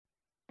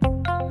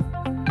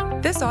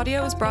This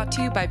audio is brought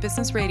to you by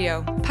Business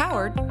Radio,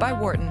 powered by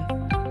Wharton.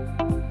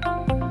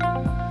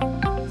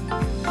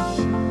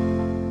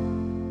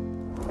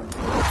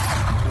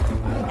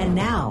 And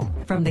now,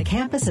 from the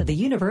campus of the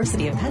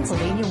University of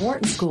Pennsylvania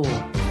Wharton School,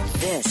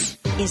 this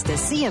is the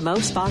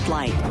CMO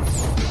Spotlight.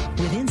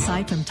 With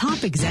insight from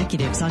top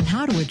executives on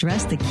how to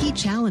address the key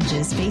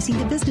challenges facing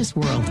the business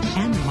world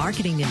and the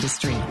marketing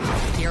industry.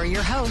 Here are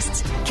your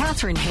hosts,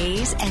 Catherine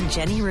Hayes and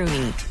Jenny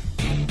Rooney.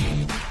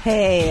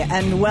 Hey,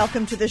 and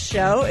welcome to the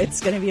show.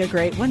 It's going to be a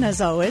great one,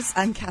 as always.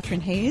 I'm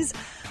Catherine Hayes.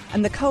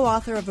 I'm the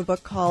co-author of a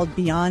book called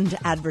Beyond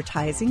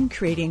Advertising,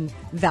 Creating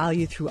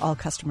Value Through All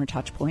Customer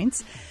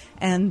Touchpoints,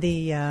 and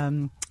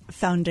the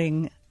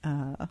founding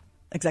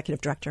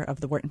executive director of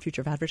the Wharton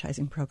Future of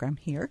Advertising program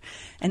here.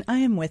 And I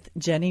am with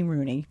Jenny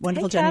Rooney,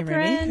 wonderful Jenny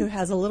Rooney, who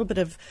has a little bit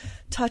of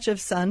touch of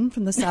sun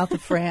from the south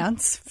of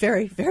France.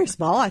 Very, very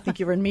small. I think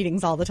you were in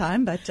meetings all the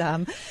time. But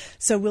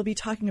so we'll be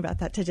talking about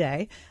that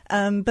today.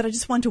 But I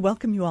just want to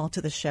welcome you all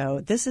to the show.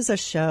 This is a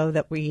show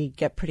that we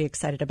get pretty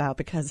excited about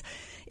because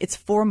it's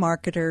for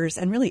marketers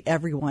and really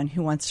everyone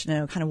who wants to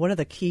know kind of what are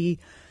the key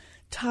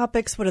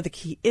topics, what are the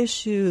key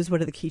issues,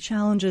 what are the key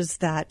challenges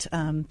that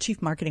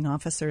chief marketing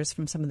officers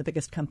from some of the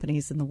biggest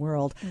companies in the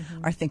world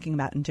are thinking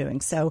about and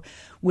doing. So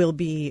we'll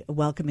be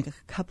welcoming a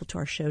couple to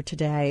our show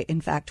today. In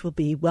fact, we'll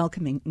be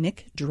welcoming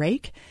Nick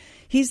Drake.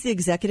 He's the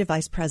Executive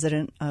Vice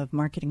President of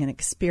Marketing and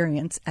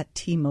Experience at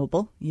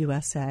T-Mobile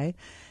USA.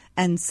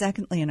 And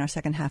secondly, in our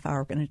second half hour,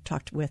 we're going to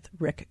talk with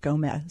Rick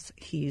Gomez.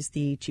 He's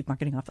the Chief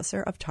Marketing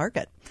Officer of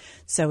Target.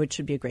 So it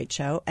should be a great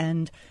show.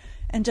 And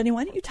Jenny,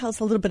 why don't you tell us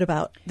a little bit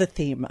about the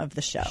theme of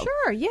the show?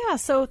 Sure, yeah.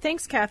 So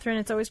thanks, Catherine.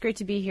 It's always great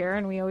to be here,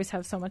 and we always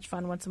have so much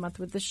fun once a month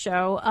with the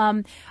show.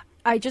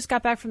 I just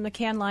got back from the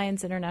Cannes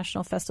Lions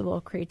International Festival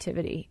of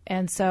Creativity,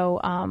 and so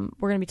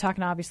we're going to be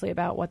talking, obviously,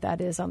 about what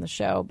that is on the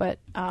show, but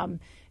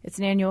it's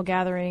an annual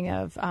gathering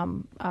of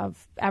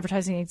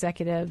advertising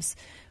executives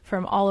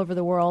from all over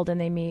the world, and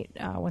they meet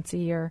once a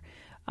year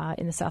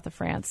in the south of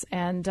France.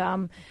 And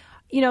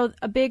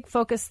a big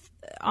focus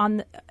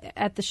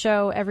at the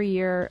show every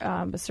year,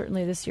 but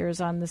certainly this year is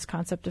on this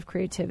concept of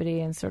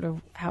creativity and sort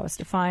of how it's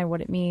defined,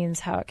 what it means,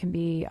 how it can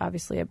be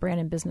obviously a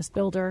brand and business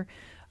builder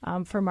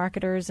for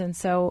marketers. And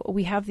so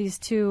we have these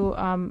two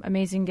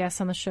amazing guests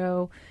on the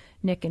show,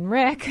 Nick and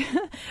Rick,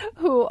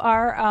 who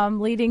are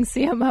leading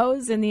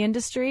CMOs in the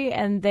industry,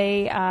 and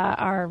they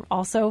are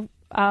also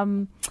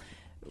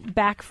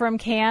back from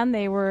Cannes.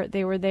 They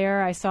were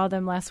there. I saw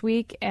them last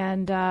week,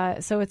 and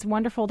so it's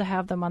wonderful to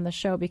have them on the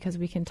show because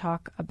we can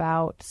talk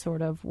about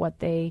sort of what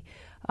they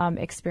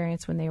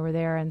experienced when they were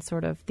there and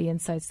sort of the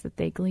insights that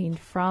they gleaned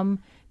from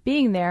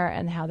being there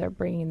and how they're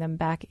bringing them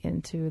back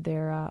into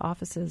their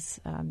offices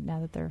now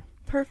that they're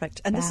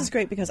perfect. And back. This is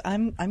great because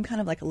I'm kind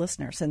of like a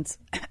listener since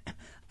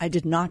I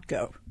did not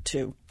go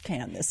to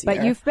Cannes this year.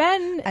 But you've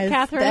been,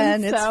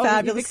 Catherine. It's so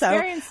fabulous. You've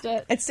experienced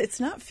it. It's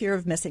not fear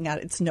of missing out.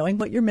 It's knowing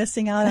what you're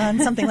missing out on,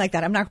 something like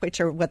that. I'm not quite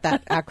sure what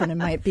that acronym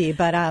might be,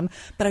 but I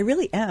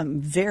really am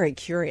very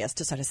curious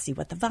to sort of see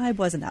what the vibe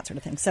was and that sort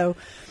of thing. So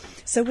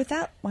with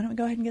that, why don't we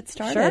go ahead and get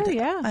started? Sure,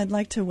 yeah. I'd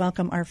like to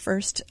welcome our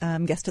first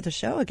guest of the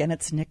show. Again,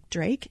 it's Nick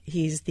Drake.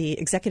 He's the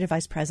Executive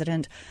Vice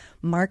President,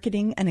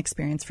 Marketing and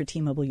Experience for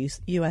T-Mobile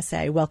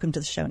USA. Welcome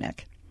to the show,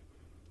 Nick.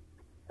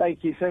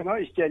 Thank you so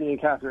much, Jenny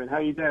and Catherine. How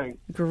are you doing?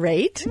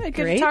 Great. Good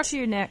Great. to talk to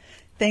you, Nick.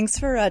 Thanks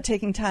for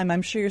taking time.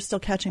 I'm sure you're still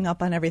catching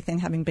up on everything,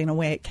 having been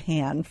away at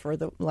Cannes for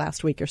the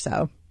last week or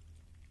so.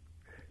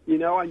 You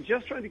know, I'm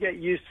just trying to get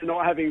used to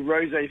not having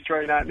rosé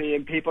thrown at me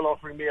and people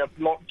offering me a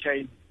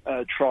blockchain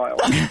trial.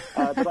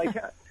 But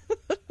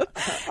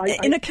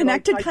in a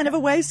connected kind of a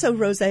way, so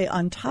rosé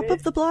on top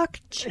of the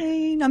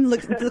blockchain. I'm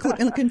looking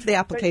for the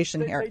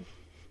application here.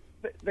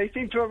 They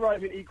seem to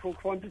arrive in equal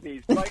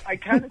quantities. But I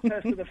can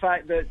attest to the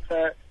fact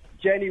that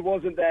Jenny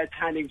wasn't there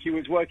tanning. She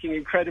was working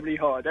incredibly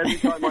hard. Every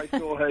time I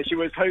saw her, she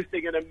was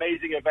hosting an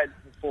amazing event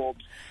for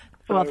Forbes.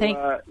 So, well,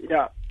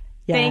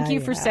 thank you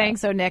for saying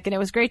so, Nick. And it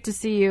was great to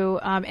see you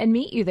and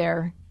meet you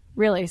there,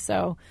 really.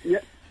 So,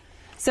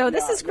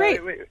 this is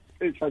great.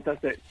 It's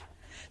fantastic.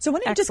 So why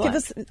don't you just give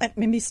us,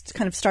 maybe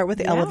kind of start with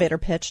the elevator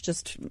pitch,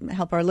 just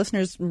help our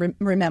listeners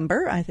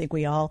remember. I think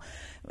we all,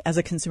 as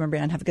a consumer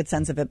brand, have a good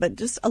sense of it, but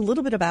just a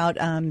little bit about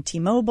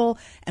T-Mobile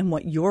and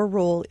what your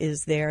role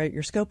is there,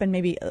 your scope, and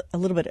maybe a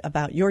little bit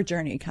about your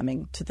journey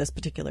coming to this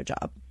particular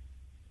job.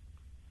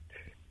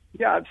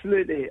 Yeah,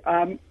 absolutely.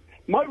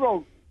 My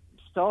role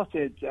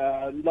started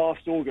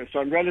last August,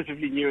 so I'm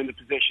relatively new in the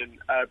position.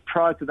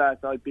 Prior to that,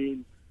 I'd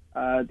been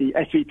the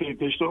SVP of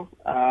Digital,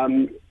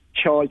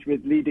 charged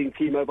with leading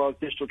T-Mobile's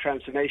digital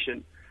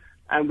transformation.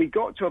 And we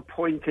got to a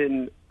point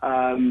in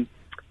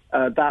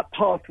that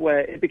path where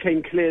it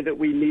became clear that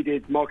we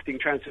needed marketing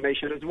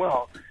transformation as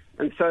well.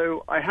 And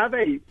so I have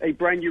a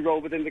brand new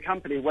role within the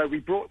company where we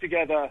brought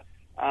together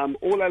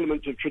all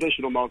elements of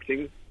traditional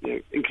marketing,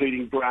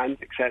 including brand,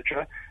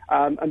 etc.,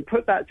 and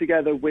put that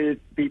together with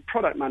the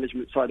product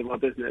management side of our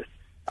business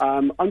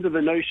under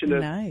the notion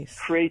of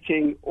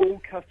creating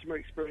all customer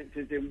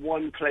experiences in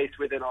one place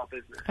within our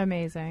business.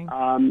 Amazing.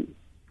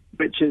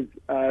 Which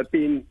has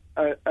been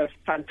a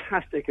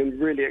fantastic and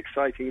really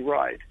exciting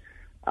ride.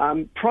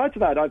 Prior to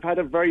that, I've had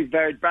a very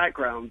varied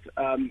background.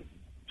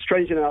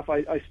 Strangely enough,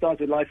 I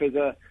started life as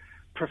a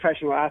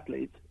professional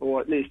athlete, or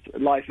at least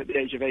life at the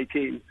age of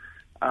 18,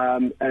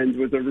 and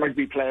was a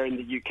rugby player in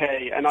the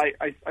UK. And I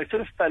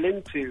sort of fell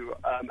into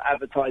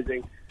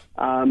advertising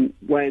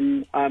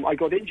when I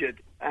got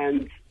injured.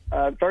 And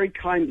very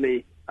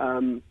kindly,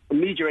 a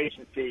media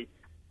agency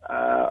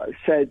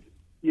said,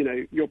 you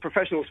know, your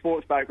professional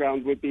sports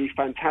background would be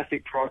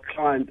fantastic for our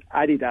client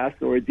Adidas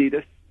or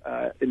Adidas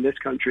in this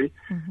country.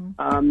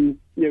 Mm-hmm.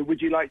 You know,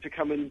 would you like to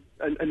come and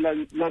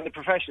learn the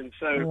profession?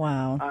 So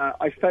wow.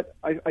 I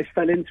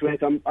fell into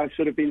it. I've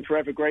sort of been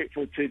forever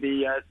grateful to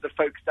the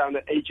folks down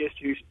at Aegis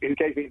who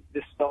gave me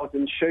this start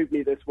and showed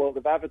me this world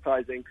of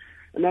advertising.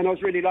 And then I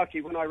was really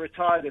lucky when I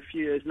retired a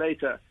few years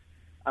later.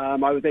 I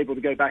was able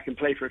to go back and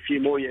play for a few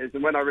more years.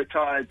 And when I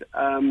retired,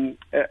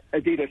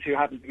 Adidas, who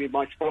happened to be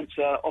my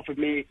sponsor, offered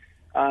me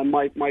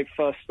my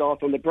first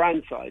start on the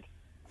brand side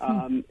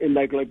in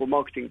their global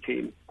marketing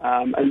team.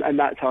 And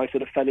that's how I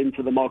sort of fell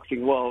into the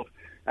marketing world.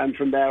 And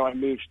from there, I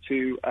moved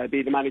to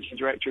be the managing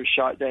director of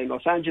Shark Day in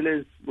Los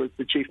Angeles, was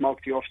the chief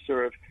marketing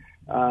officer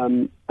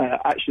of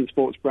action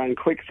sports brand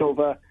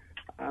Quicksilver,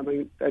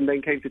 and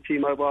then came to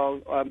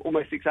T-Mobile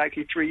almost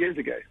exactly 3 years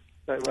ago.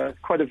 So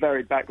quite a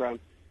varied background.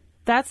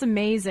 That's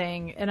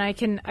amazing, and I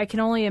can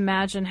only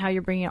imagine how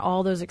you're bringing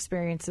all those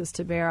experiences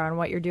to bear on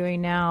what you're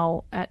doing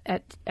now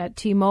at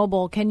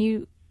T-Mobile. Can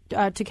you,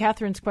 to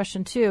Catherine's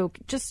question too,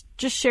 just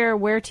share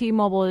where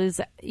T-Mobile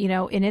is, you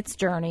know, in its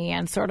journey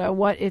and sort of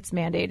what its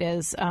mandate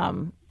is,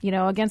 you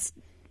know, against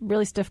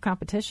really stiff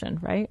competition,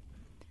 right?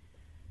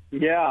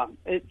 Yeah,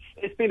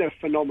 it's been a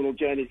phenomenal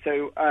journey.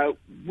 So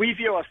we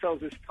view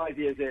ourselves as 5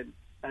 years in,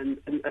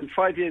 and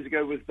 5 years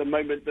ago was the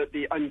moment that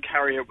the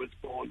Un-carrier was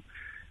born.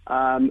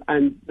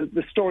 And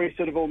the story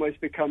sort of almost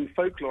become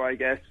folklore, I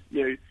guess.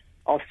 You know,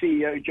 our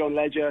CEO, John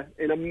Ledger,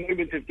 in a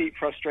moment of deep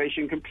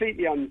frustration,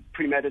 completely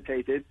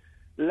unpremeditated,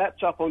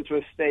 leapt up onto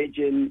a stage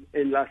in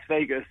Las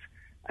Vegas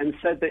and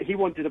said that he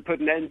wanted to put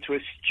an end to a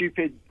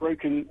stupid,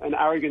 broken, and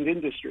arrogant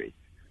industry.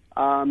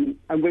 And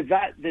with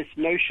that, this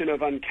notion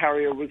of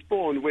Un-carrier was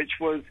born, which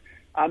was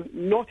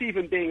not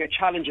even being a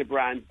challenger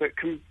brand, but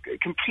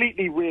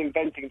completely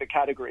reinventing the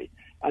category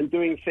and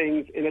doing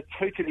things in a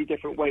totally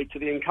different way to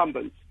the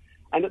incumbents.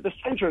 And at the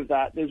center of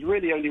that, there's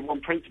really only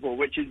one principle,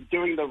 which is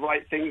doing the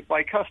right things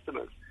by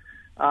customers.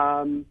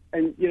 And,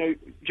 you know,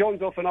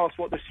 John's often asked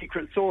what the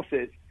secret sauce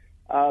is.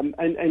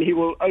 And he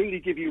will only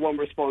give you one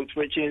response,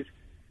 which is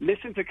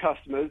listen to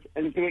customers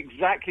and do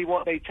exactly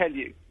what they tell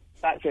you.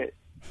 That's it.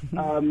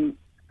 And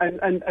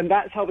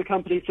that's how the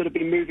company's sort of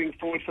been moving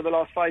forward for the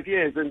last 5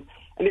 years. And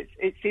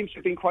it seems to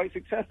have been quite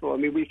successful. I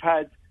mean, we've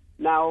had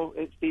now,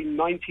 it's been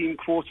 19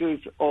 quarters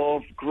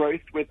of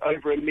growth with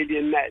over 1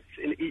 million nets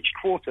in each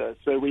quarter.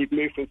 So we've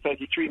moved from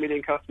 33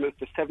 million customers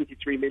to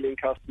 73 million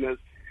customers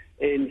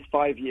in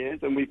 5 years.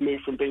 And we've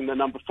moved from being the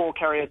number 4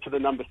 carrier to the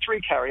number 3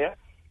 carrier.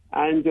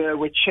 And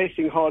we're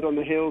chasing hard on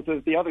the heels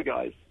of the other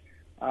guys.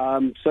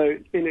 So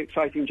it's been an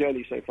exciting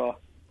journey so far.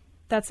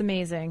 That's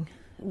amazing.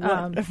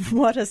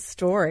 What a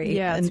story.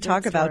 Yeah, and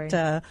talk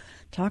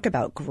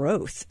about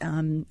growth.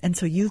 And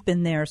so you've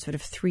been there sort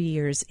of 3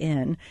 years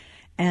in.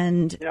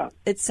 And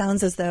it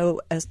sounds as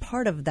though as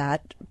part of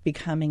that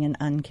becoming an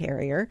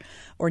Un-carrier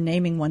or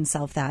naming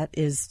oneself that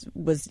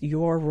was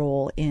your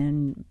role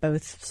in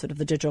both sort of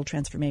the digital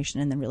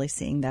transformation and then really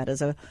seeing that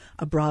as a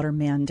broader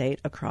mandate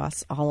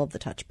across all of the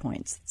touch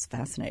points. It's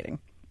fascinating.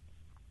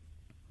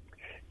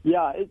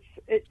 Yeah,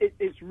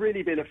 it's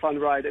really been a fun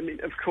ride. I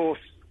mean, of course,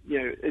 you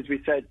know, as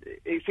we said,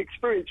 it's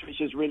experience which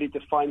has really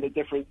defined the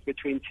difference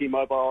between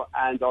T-Mobile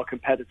and our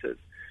competitors.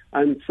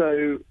 And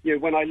so, you know,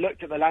 when I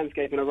looked at the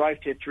landscape and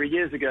arrived here 3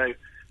 years ago,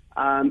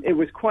 it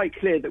was quite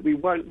clear that we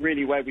weren't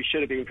really where we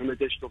should have been from a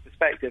digital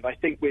perspective. I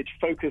think we'd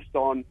focused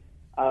on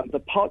the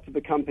parts of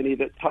the company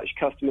that touch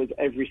customers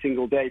every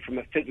single day from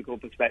a physical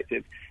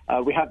perspective.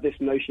 We have this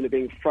notion of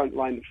being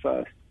frontline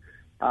first.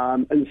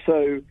 And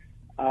so,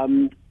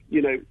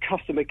 you know,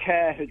 customer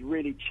care had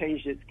really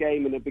changed its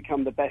game and had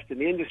become the best in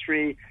the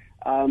industry.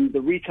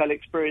 The retail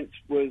experience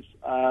was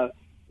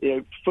you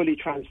know, fully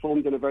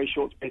transformed in a very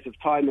short space of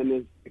time and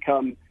has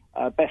become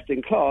best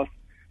in class.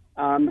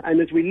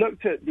 And as we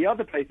looked at the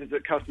other places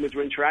that customers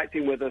were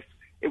interacting with us,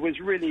 it was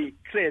really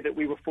clear that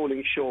we were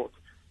falling short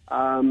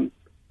and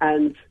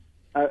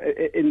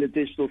in the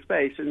digital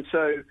space. And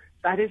so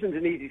that isn't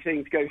an easy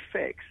thing to go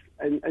fix.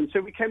 And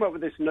so we came up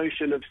with this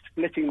notion of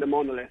splitting the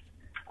monolith.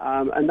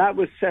 And that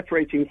was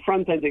separating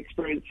front-end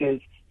experiences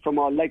from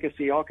our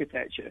legacy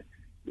architecture.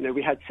 You know,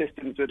 we had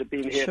systems that have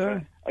been here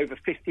for over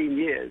 15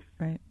 years.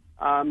 Right.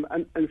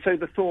 And so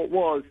the thought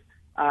was,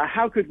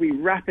 how could we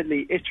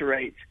rapidly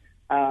iterate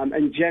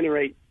and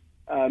generate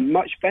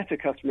much better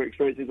customer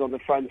experiences on the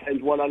front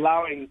end while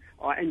allowing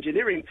our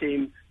engineering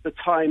team the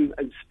time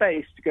and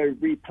space to go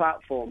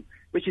re-platform,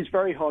 which is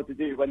very hard to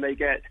do when they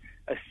get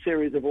a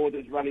series of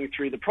orders running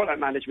through the product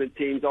management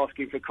teams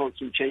asking for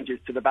constant changes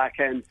to the back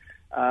end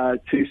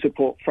to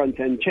support front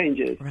end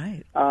changes.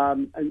 Right.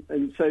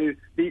 And so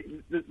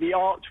the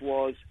art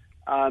was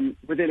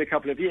within a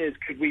couple of years,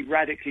 could we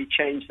radically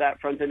change that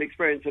front-end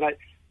experience? And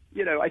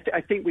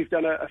I think we've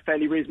done a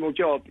fairly reasonable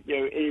job,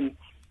 in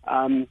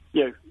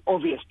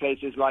obvious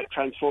places like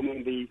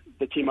transforming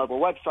the T-Mobile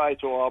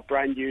website or our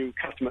brand new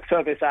customer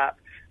service app.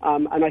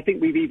 And I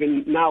think we've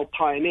even now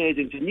pioneered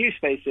into new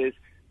spaces,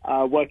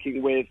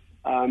 working with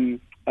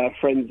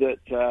friends at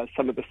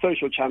some of the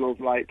social channels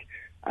like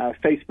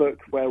Facebook,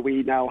 where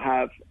we now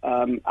have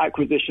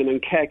acquisition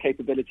and care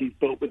capabilities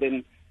built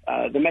within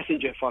the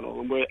messenger funnel,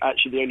 and we're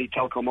actually the only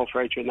telecom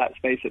operator in that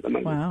space at the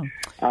moment.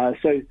 Wow.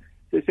 So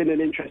it's been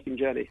an interesting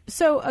journey.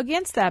 So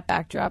against that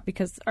backdrop,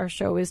 because our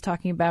show is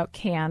talking about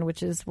Cannes,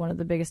 which is one of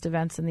the biggest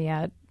events in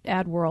the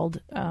ad world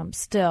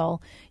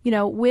still,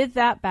 with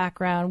that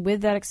background,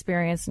 with that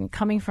experience, and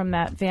coming from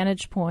that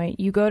vantage point,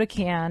 you go to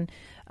Cannes,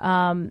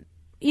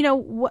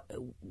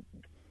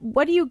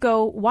 why do you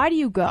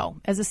go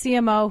as a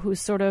CMO who's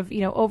sort of,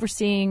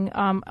 overseeing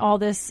all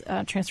this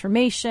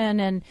transformation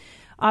and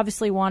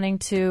obviously wanting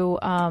to,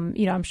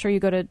 I'm sure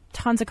you go to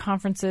tons of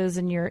conferences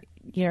and you're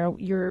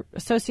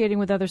associating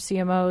with other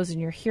CMOs and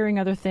you're hearing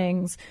other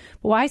things.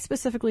 But why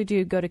specifically do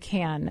you go to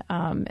Cannes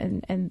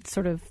and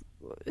sort of,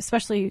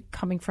 especially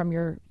coming from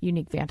your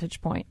unique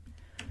vantage point?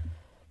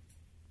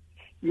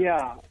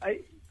 Yeah,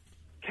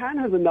 Cannes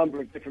has a number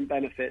of different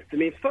benefits. I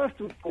mean, first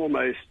and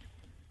foremost,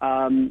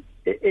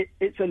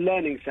 it's a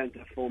learning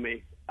center for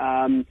me.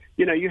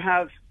 You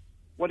have,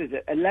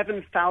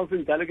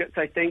 11,000 delegates,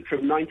 I think,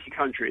 from 90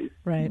 countries.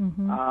 Right.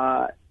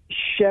 Mm-hmm.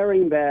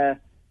 Sharing their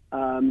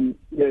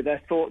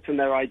thoughts and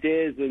their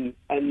ideas and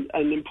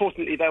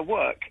importantly, their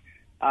work.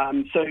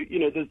 So,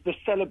 there's the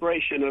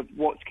celebration of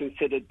what's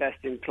considered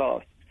best in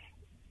class.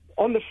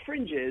 On the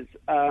fringes,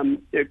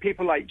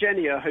 people like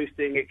Jenny are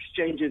hosting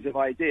exchanges of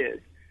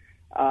ideas.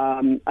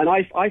 And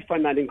I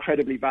find that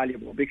incredibly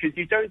valuable because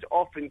you don't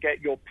often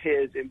get your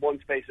peers in one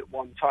space at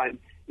one time,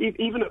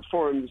 even at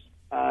forums,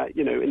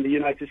 in the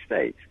United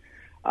States.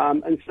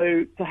 And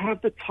so to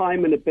have the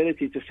time and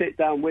ability to sit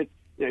down with,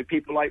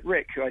 people like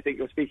Rick, who I think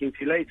you're speaking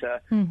to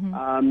later,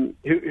 mm-hmm.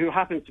 Who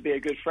happens to be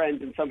a good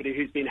friend and somebody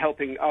who's been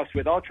helping us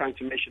with our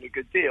transformation a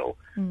good deal,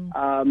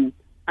 and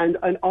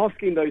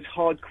asking those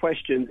hard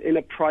questions in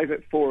a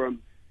private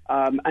forum,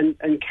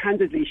 and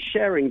candidly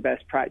sharing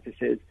best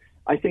practices,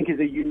 I think is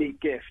a unique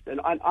gift. And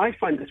I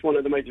find this one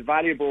of the most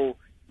valuable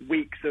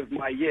weeks of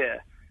my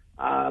year.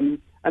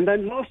 And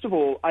then last of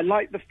all, I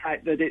like the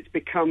fact that it's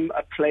become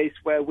a place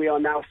where we are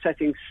now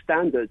setting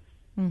standards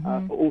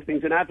mm-hmm. for all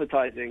things in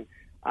advertising.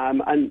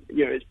 And,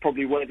 it's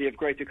probably worthy of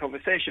greater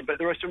conversation, but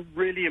there are some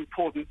really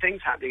important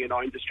things happening in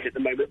our industry at the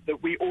moment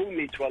that we all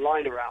need to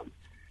align around,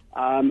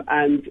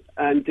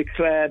 and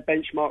declare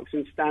benchmarks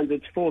and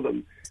standards for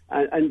them.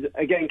 And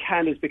again,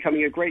 Cannes is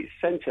becoming a great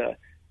center,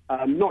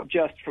 not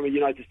just from a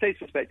United States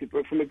perspective,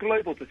 but from a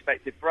global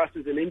perspective for us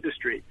as an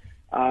industry,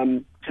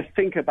 to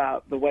think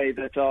about the way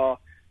that our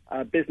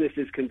business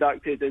is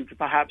conducted and to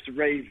perhaps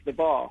raise the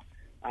bar,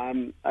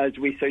 as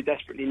we so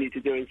desperately need to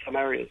do in some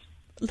areas.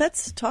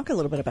 Let's talk a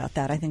little bit about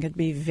that. I think it'd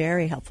be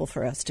very helpful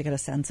for us to get a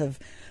sense of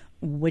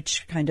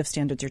which kind of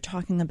standards you're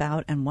talking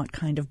about and what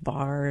kind of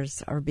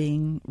bars are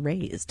being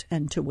raised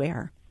and to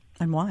where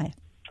and why.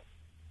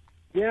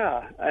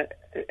 Yeah,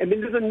 I mean,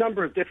 there's a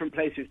number of different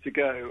places to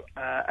go.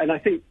 And I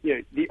think,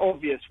 the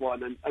obvious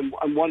one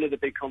and one of the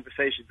big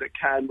conversations at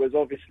Cannes was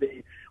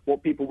obviously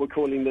what people were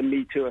calling the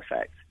Me Too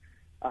effect.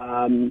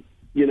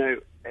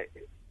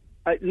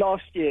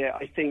 Last year,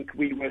 I think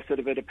we were sort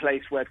of at a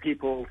place where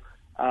people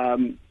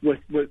were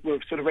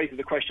sort of raising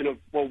the question of,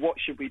 well, what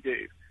should we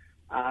do?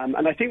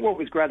 And I think what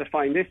was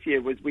gratifying this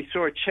year was we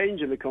saw a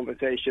change in the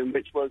conversation,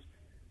 which was,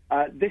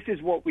 this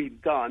is what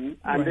we've done,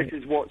 and right.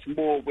 This is what's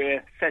more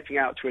we're setting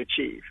out to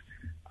achieve.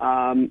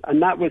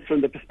 And that was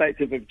from the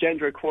perspective of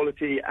gender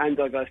equality and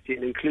diversity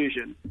and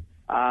inclusion.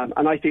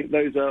 And I think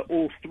those are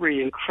all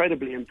three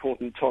incredibly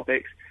important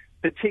topics,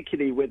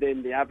 particularly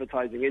within the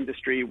advertising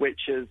industry, which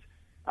has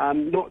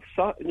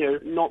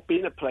not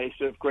been a place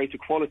of great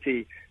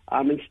equality,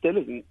 and still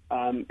isn't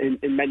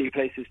in many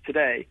places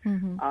today.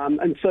 Mm-hmm.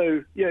 And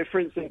so, for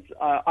instance,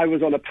 I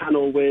was on a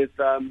panel with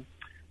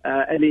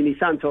Eleni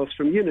Santos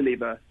from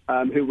Unilever,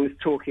 who was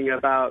talking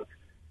about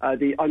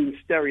the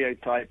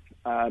Unstereotype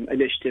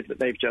initiative that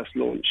they've just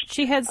launched.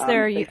 She heads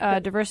their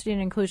diversity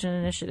and inclusion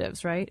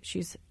initiatives, right?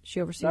 She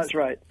oversees that's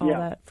right. all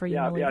that for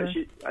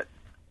Unilever. Yeah.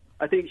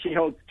 I think she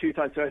holds two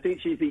titles. So I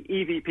think she's the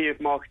EVP of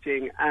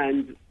marketing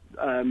and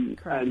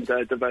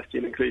diversity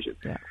and inclusion.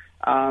 Yeah.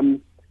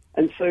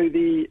 And so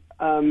the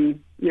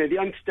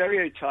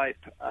Unstereotype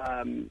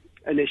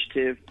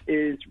initiative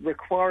is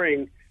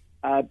requiring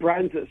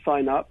brands that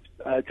sign up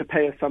to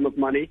pay a sum of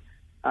money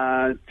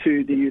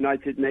to the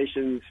United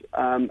Nations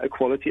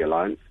Equality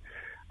Alliance.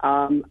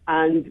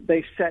 And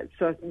they've set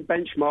certain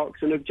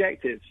benchmarks and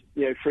objectives.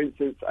 For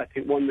instance, I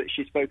think one that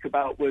she spoke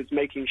about was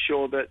making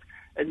sure that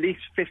at least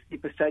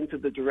 50%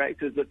 of the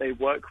directors that they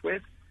work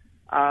with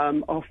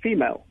are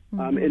female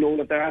in all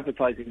of their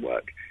advertising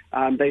work.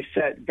 They've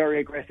set very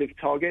aggressive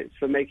targets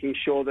for making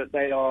sure that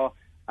they are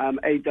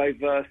a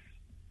diverse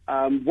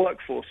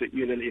workforce at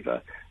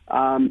Unilever.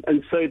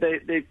 And so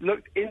they've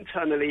looked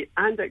internally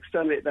and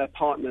externally at their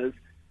partners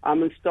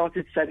and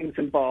started setting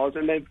some bars,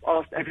 and they've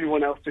asked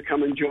everyone else to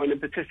come and join and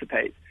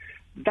participate.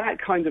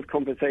 That kind of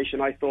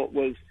conversation I thought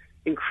was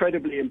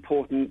incredibly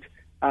important,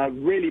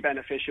 really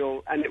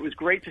beneficial, and it was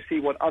great to see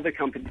what other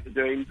companies are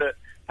doing that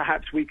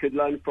perhaps we could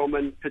learn from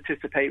and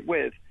participate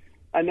with.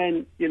 And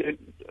then,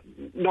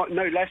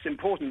 no less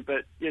important,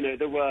 but,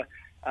 there were,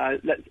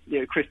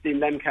 Christine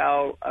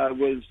Lemkow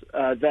was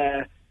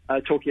there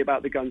talking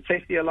about the Gun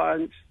Safety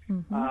Alliance,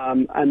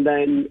 and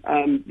then,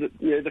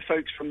 the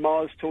folks from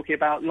Mars talking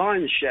about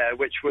Lion's Share,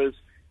 which was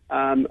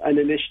an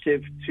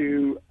initiative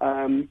to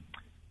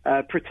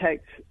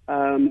protect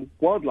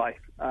wildlife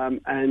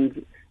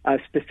and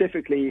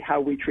specifically how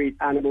we treat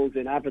animals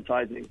in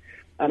advertising.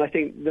 And I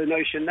think the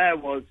notion there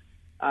was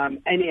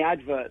any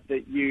advert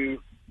that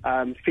you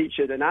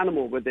featured an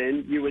animal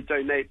within, you would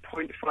donate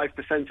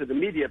 0.5% of the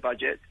media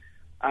budget,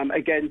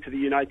 again, to the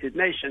United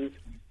Nations,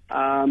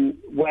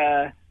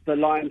 where the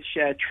Lion's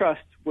Share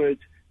Trust would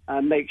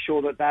make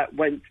sure that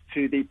went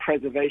to the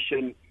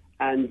preservation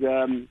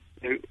and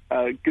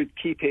good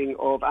keeping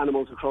of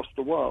animals across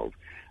the world.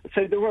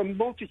 So there were a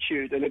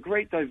multitude and a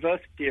great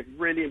diversity of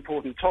really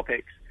important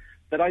topics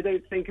that I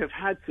don't think have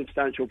had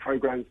substantial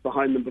programs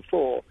behind them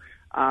before.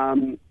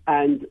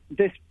 And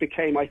this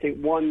became, I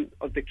think, one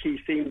of the key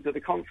themes of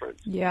the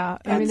conference. Yeah,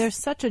 I mean, there's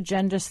such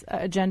agenda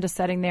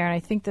setting there, and I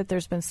think that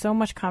there's been so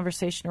much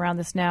conversation around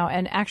this now,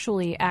 and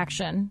actually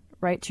action,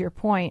 right, to your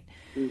point.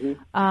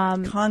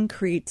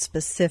 Concrete,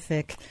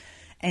 specific.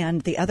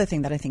 And the other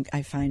thing that I think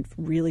I find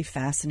really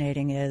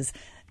fascinating is,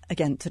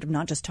 again, sort of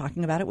not just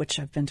talking about it, which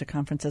I've been to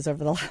conferences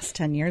over the last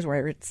 10 years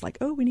where it's like,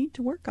 oh, we need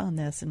to work on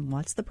this and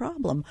what's the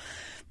problem,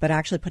 but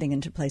actually putting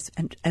into place,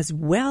 and as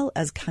well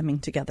as coming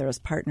together as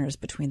partners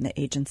between the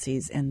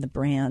agencies and the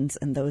brands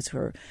and those who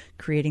are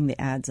creating the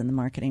ads and the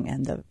marketing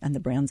and the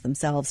brands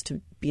themselves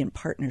to be in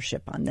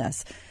partnership on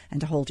this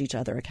and to hold each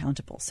other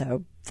accountable.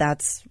 So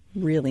that's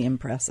really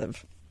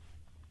impressive.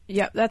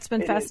 Yeah, that's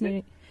been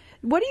fascinating.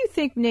 What do you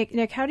think,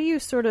 Nick, how do you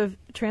sort of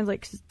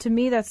translate? 'Cause to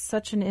me, that's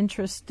such an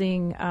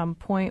interesting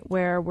point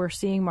where we're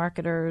seeing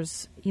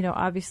marketers,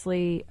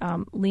 obviously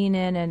lean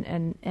in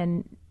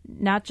and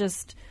not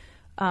just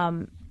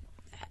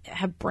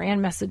have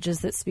brand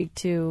messages that speak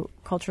to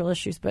cultural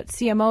issues, but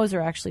CMOs are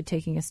actually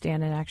taking a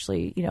stand and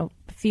actually,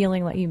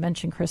 feeling like you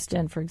mentioned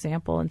Kristen, for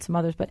example, and some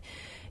others, but,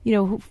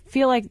 who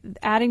feel like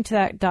adding to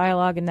that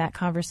dialogue and that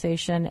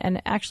conversation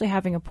and actually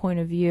having a point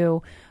of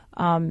view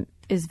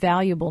is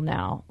valuable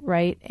now,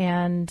 right?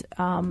 And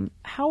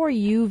how are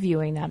you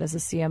viewing that as a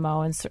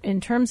CMO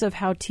in terms of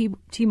how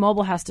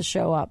T-Mobile has to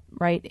show up,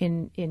 right,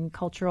 in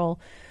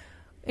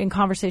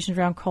conversations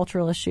around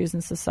cultural issues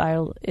and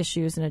societal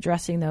issues and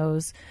addressing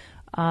those,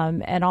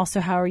 and also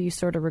how are you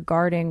sort of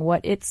regarding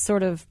what its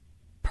sort of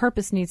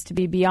purpose needs to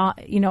be beyond,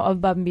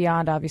 above and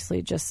beyond,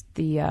 obviously, just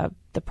the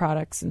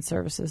products and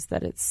services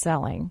that it's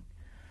selling?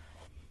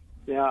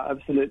 Yeah,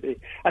 absolutely.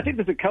 I think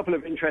there's a couple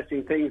of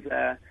interesting things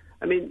there.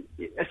 I mean,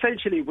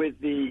 essentially with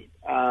the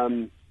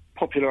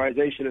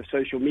popularization of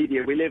social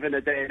media, we live in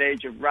a day and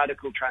age of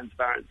radical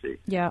transparency.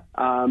 Yeah.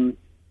 And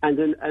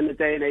in a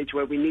day and age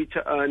where we need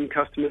to earn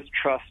customers'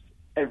 trust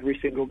every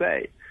single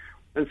day.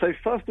 And so,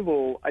 first of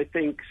all, I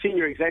think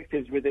senior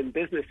executives within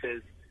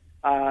businesses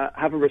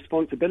have a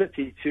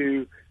responsibility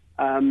to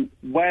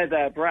wear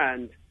their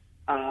brand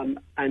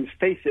and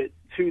face it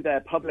to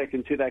their public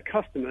and to their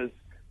customers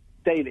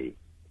daily.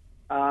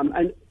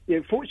 And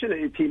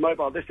fortunately,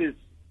 T-Mobile, this is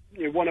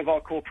one of our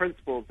core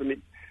principles. I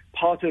mean,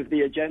 part of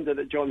the agenda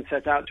that John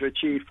set out to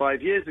achieve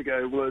 5 years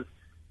ago was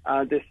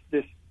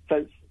this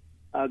sense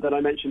that I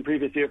mentioned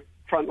previously of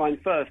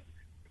frontline first.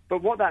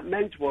 But what that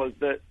meant was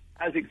that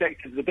as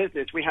executives of the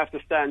business, we have to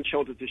stand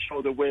shoulder to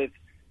shoulder with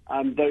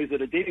those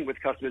that are dealing with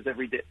customers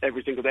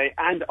every single day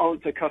and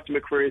answer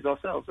customer queries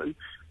ourselves.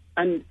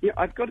 And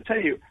I've got to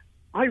tell you,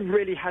 I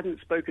really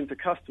hadn't spoken to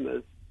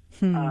customers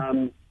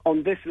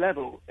on this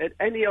level at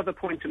any other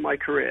point in my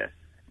career.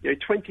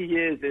 20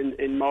 years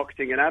in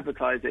marketing and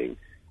advertising,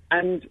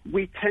 and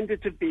we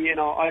tended to be in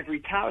our ivory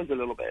towers a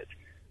little bit.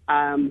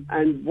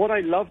 And what I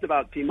loved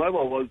about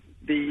T-Mobile was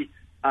the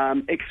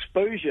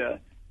exposure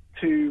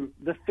to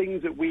the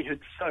things that we had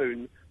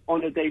sown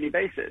on a daily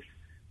basis.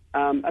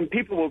 And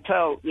people will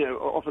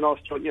often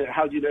ask,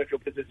 how do you know if your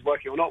business is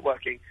working or not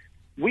working?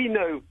 We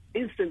know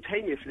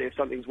instantaneously if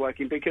something's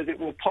working because it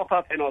will pop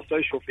up in our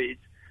social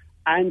feeds,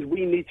 and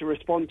we need to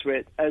respond to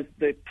it as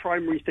the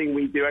primary thing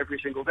we do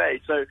every single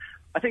day. So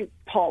I think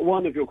part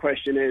one of your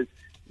question is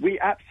we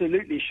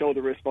absolutely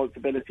shoulder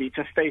responsibility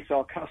to face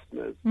our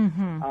customers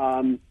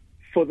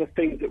for the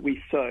things that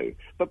we sow.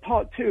 But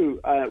part two,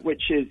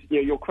 which is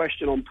your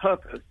question on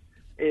purpose,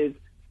 is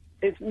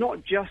it's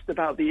not just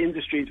about the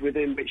industries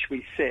within which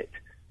we sit.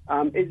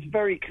 It's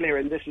very clear,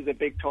 and this is a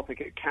big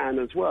topic at Cannes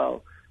as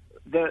well,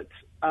 that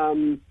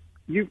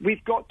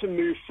we've got to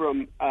move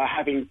from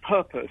having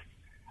purpose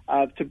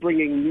to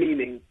bringing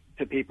meaning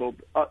to people.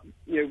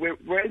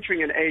 We're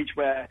entering an age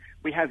where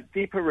we have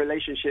deeper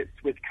relationships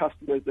with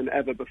customers than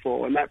ever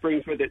before, and that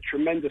brings with it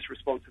tremendous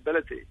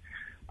responsibility.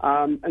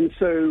 And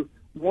so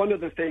one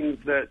of the things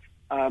that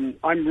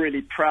I'm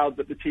really proud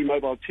that the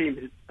T-Mobile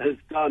team has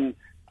done,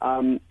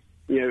 in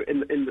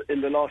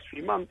the last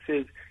few months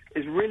is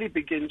really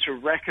begin to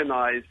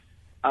recognize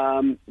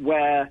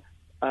where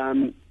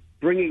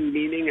bringing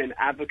meaning and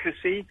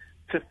advocacy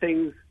to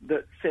things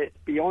that sit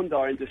beyond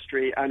our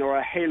industry and are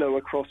a halo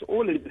across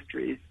all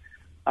industries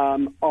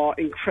are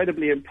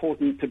incredibly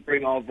important to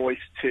bring our voice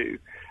to.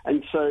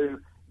 And so,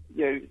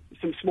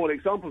 some small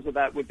examples of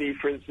that would be,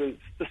 for instance,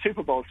 the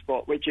Super Bowl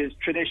spot, which is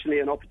traditionally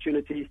an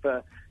opportunity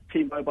for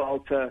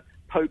T-Mobile to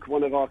poke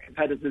one of our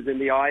competitors in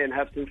the eye and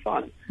have some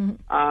fun.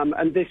 Mm-hmm.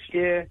 And this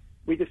year,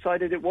 we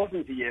decided it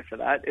wasn't a year for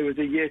that. It was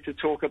a year to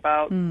talk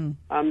about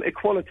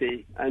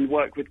equality and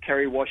work with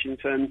Kerry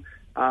Washington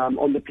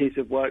on the piece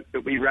of work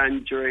that we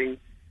ran during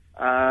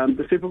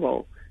the Super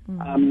Bowl.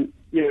 Mm-hmm.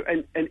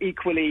 And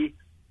equally,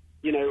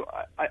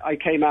 I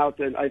came out,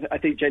 and I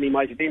think Jenny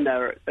might have been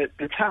there at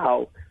the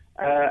Tao,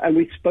 and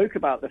we spoke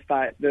about the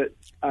fact that,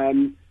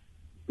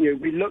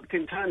 we looked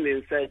internally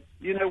and said,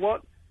 you know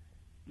what?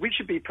 We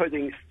should be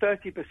putting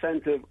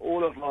 30% of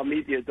all of our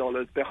media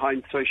dollars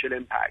behind social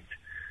impact.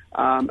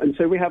 And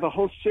so we have a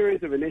whole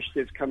series of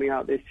initiatives coming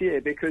out this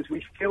year because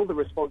we feel the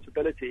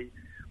responsibility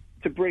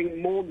to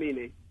bring more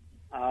meaning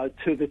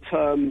to the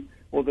term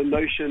or the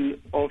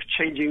notion of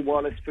changing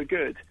wireless for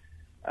good.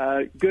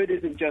 Good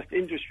isn't just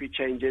industry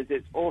changes.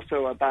 It's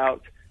also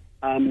about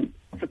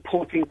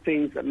supporting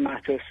things that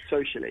matter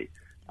socially.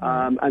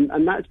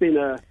 And that's been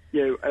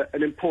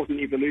an important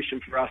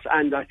evolution for us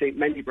and I think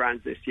many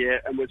brands this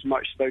year, and was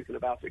much spoken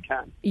about at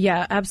Cannes.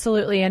 Yeah,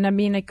 absolutely. And I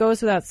mean, it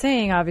goes without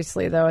saying,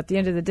 obviously, though, at the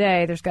end of the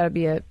day, there's got to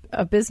be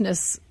a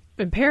business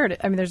imperative.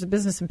 I mean, there's a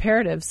business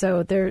imperative.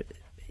 So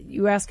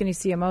you ask any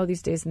CMO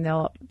these days and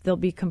they'll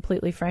be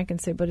completely frank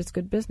and say, but it's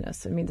good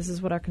business. I mean, this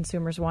is what our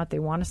consumers want. They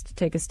want us to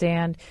take a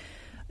stand.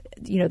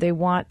 They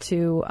want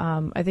to,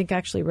 I think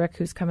actually Rick,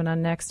 who's coming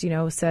on next,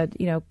 said,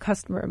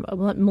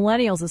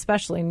 millennials,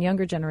 especially in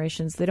younger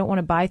generations, they don't want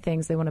to buy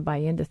things. They want to buy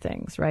into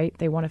things, right?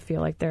 They want to feel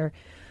like they're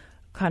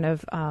kind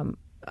of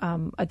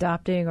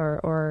adopting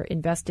or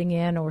investing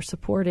in or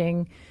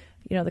supporting,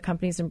 the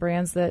companies and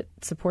brands that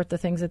support the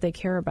things that they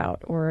care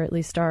about, or at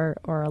least are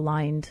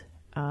aligned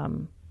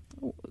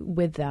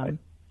with them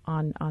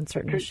on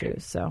certain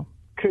issues. So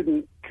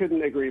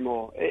couldn't agree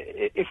more.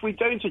 If we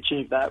don't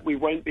achieve that, we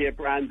won't be a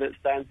brand that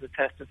stands the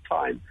test of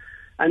time.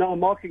 And our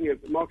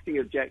marketing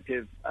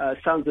objective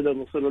sounds a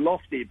little sort of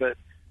lofty, but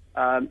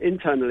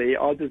internally,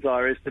 our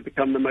desire is to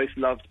become the most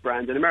loved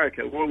brand in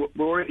America. We're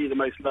already the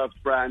most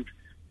loved brand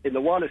in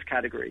the wireless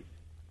category.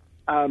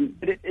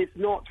 But it's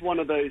not one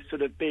of those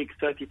sort of big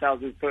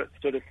 30,000-foot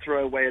sort of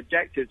throwaway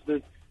objectives.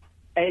 There's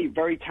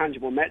very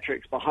tangible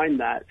metrics behind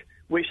that,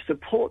 which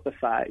support the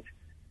fact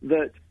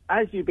that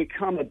as you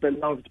become a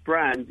beloved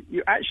brand,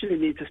 you actually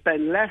need to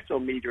spend less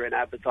on media and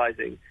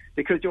advertising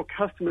because your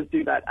customers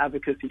do that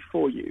advocacy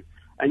for you.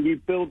 And you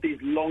build these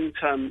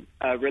long-term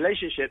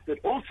relationships that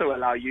also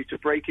allow you to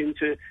break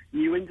into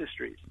new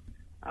industries.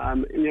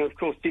 Of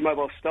course,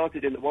 T-Mobile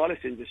started in the wireless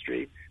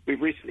industry.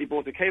 We've recently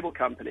bought a cable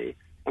company,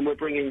 and we're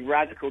bringing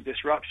radical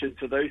disruption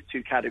to those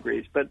two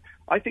categories. But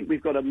I think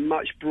we've got a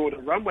much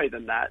broader runway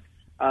than that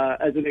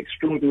as an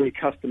extraordinary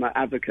customer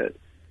advocate.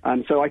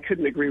 So I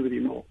couldn't agree with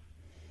you more.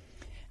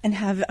 And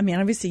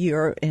obviously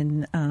you're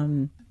in,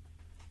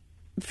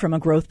 from a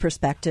growth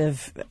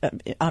perspective,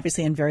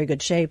 obviously in very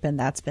good shape, and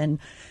that's been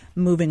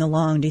moving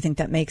along. Do you think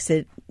that makes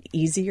it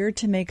easier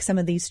to make some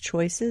of these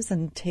choices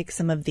and take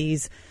some of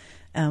these,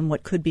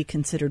 what could be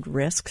considered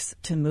risks,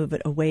 to move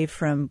it away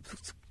from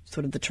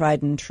sort of the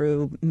tried and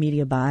true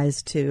media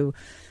buys to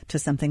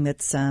something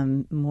that's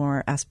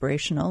more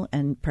aspirational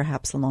and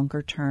perhaps a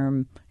longer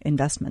term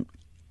investment?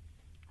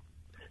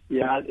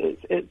 Yeah,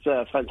 it's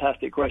a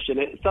fantastic question.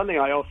 It's something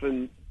I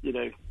often,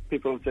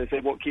 people say,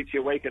 what keeps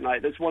you awake at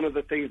night? That's one of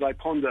the things I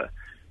ponder,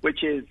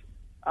 which is,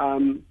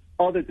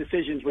 are the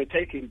decisions we're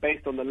taking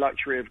based on the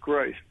luxury of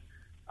growth?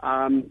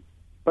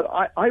 But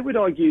I would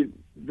argue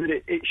that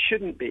it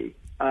shouldn't be.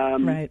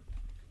 Right.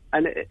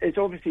 And it's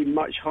obviously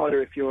much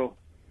harder if you're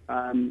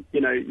in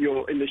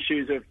the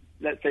shoes of,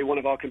 let's say, one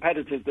of our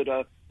competitors that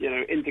are,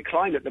 in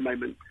decline at the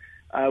moment,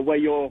 where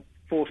you're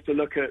forced to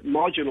look at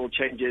marginal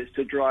changes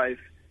to drive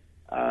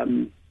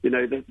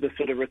the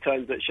sort of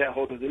returns that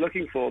shareholders are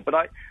looking for. But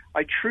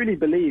I truly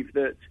believe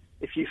that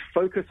if you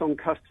focus on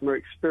customer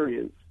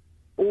experience,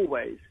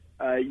 always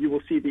you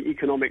will see the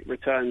economic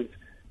returns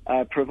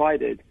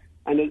provided.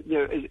 And as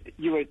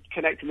you were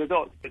connecting the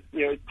dots, but,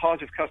 as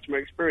part of customer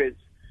experience,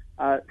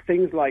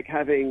 things like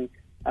having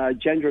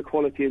gender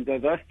equality and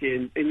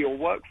diversity in your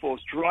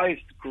workforce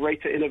drives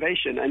greater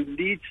innovation and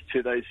leads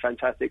to those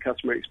fantastic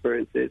customer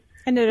experiences.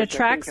 And it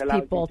attracts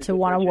people to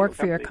want to work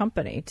for your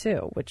company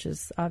too, which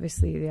is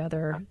obviously the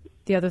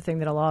other thing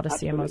that a lot of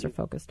CMOs are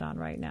focused on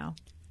right now.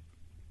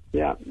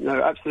 Yeah,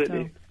 no,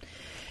 absolutely.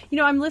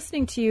 So, I'm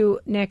listening to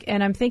you, Nick,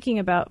 and I'm thinking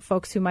about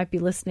folks who might be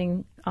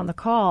listening on the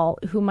call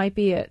who might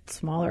be at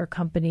smaller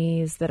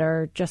companies that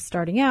are just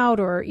starting out,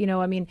 or,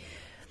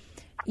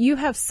 you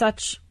have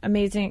such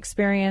amazing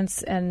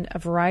experience and a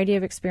variety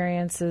of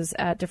experiences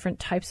at different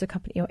types of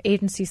company,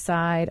 agency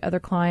side, other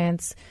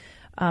clients.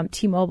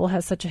 T-Mobile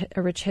has such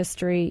a rich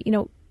history.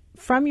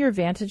 From your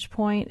vantage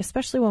point,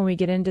 especially when we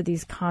get into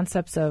these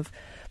concepts of,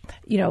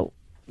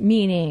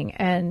 meaning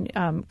and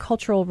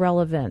cultural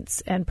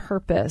relevance and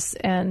purpose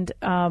and,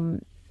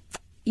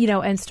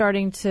 and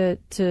starting to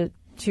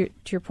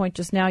your point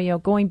just now,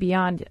 going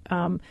beyond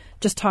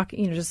just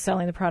talking, just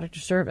selling the product or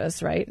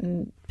service, right,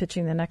 and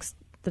pitching the next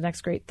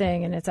great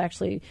thing, and it's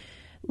actually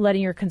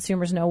letting your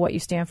consumers know what you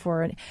stand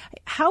for. And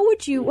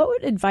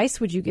what advice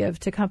would you give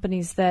to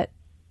companies that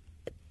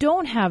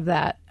don't have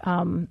that,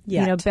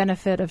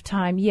 benefit of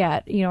time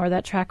yet, or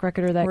that track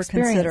record or that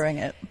experience? We're considering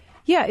it.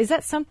 Yeah, is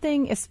that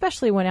something,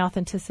 especially when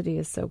authenticity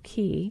is so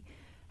key?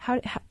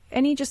 How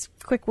any just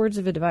quick words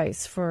of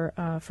advice for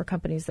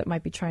companies that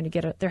might be trying to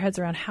get their heads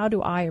around how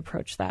do I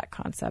approach that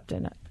concept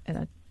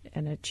and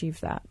achieve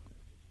that?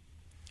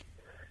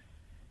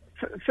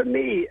 For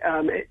me,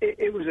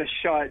 it was a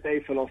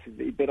Chiat-Day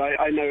philosophy, but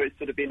I know it's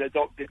sort of been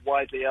adopted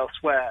widely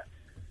elsewhere.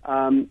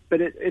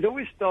 But it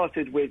always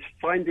started with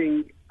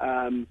finding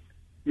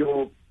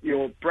your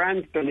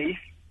brand's belief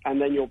and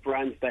then your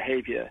brand's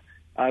behavior,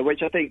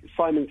 which I think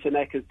Simon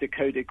Sinek has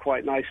decoded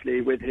quite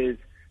nicely with his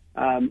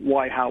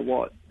why, how,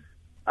 what.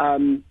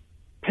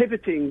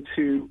 Pivoting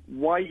to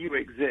why you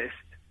exist,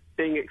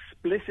 being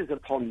explicit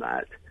upon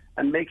that,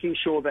 and making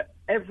sure that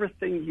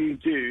everything you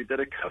do that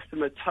a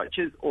customer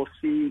touches or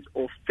sees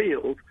or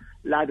feels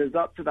ladders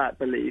up to that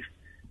belief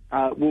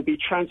will be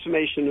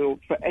transformational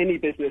for any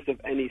business of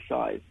any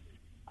size.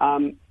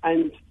 And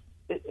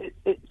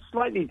it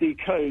slightly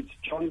decodes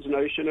John's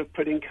notion of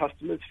putting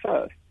customers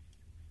first.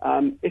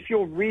 If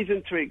your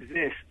reason to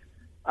exist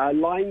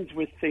aligns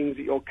with things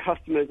that your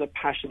customers are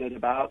passionate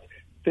about,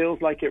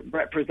 feels like it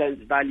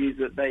represents values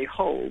that they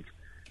hold,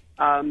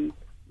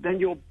 then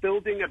you're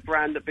building a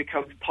brand that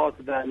becomes part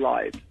of their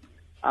lives.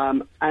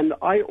 And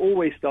I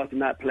always start in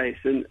that place.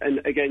 And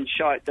again,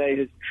 Chiat-Day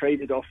has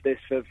traded off this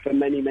for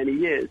many, many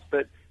years.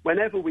 But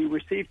whenever we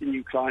received a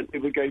new client, we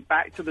would go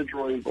back to the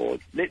drawing board,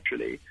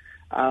 literally,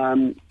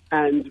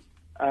 and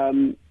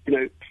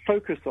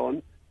focus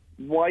on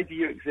why do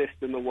you exist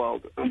in the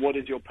world and what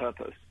is your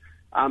purpose.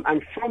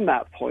 And from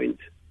that point,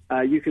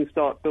 you can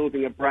start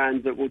building a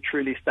brand that will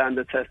truly stand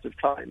the test of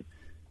time.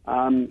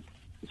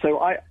 So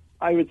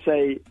I would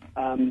say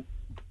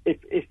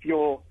if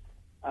you're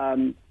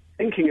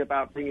thinking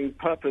about bringing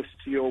purpose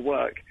to your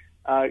work,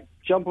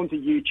 jump onto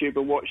YouTube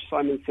and watch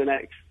Simon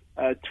Sinek's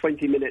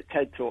 20-minute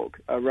TED Talk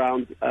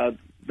around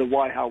the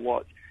why, how,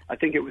 what. I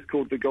think it was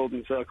called The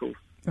Golden Circles.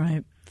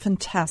 Right.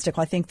 Fantastic.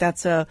 Well, I think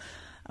that's a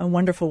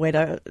wonderful way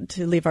to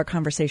leave our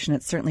conversation.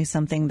 It's certainly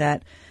something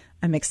that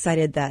I'm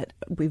excited that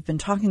we've been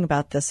talking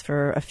about this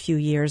for a few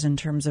years in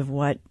terms of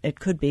what it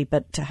could be,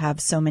 but to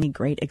have so many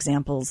great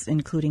examples,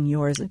 including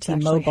yours at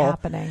T-Mobile,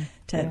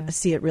 to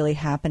see it really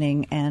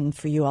happening and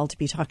for you all to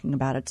be talking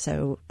about it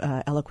so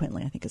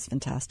eloquently, I think is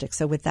fantastic.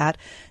 So with that,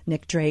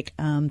 Nick Drake,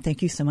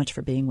 thank you so much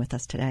for being with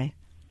us today.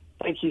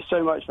 Thank you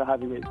so much for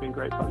having me. It's been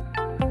great fun.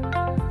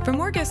 For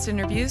more guest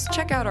interviews,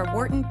 check out our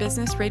Wharton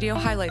Business Radio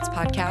Highlights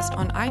podcast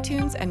on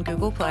iTunes and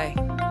Google Play.